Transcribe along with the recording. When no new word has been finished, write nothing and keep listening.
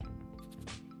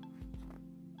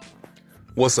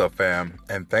What's up, fam?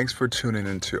 And thanks for tuning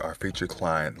into our featured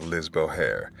client, Liz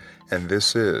Bohair. And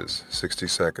this is 60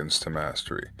 Seconds to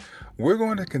Mastery. We're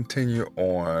going to continue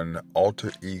on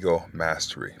Alter Ego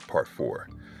Mastery, Part 4.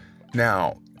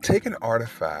 Now, take an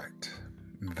artifact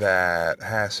that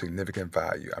has significant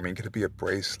value. I mean, it could be a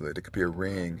bracelet, it could be a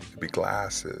ring, it could be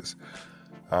glasses,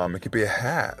 it could be a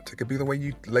hat, it could be the way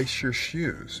you lace your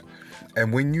shoes.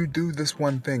 And when you do this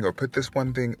one thing or put this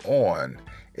one thing on,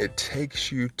 it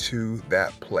takes you to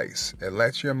that place. It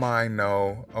lets your mind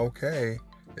know, okay,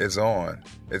 it's on,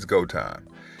 it's go time.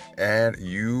 And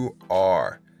you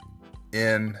are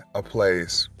in a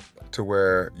place to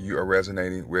where you are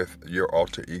resonating with your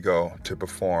alter ego to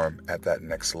perform at that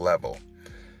next level.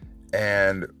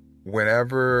 And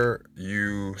whenever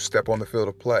you step on the field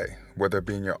of play, whether it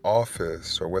be in your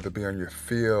office or whether it be on your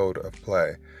field of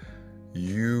play,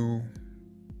 you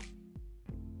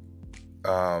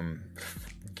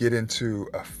get into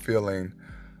a feeling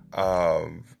of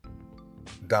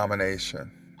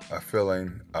domination, a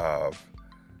feeling of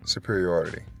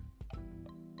superiority.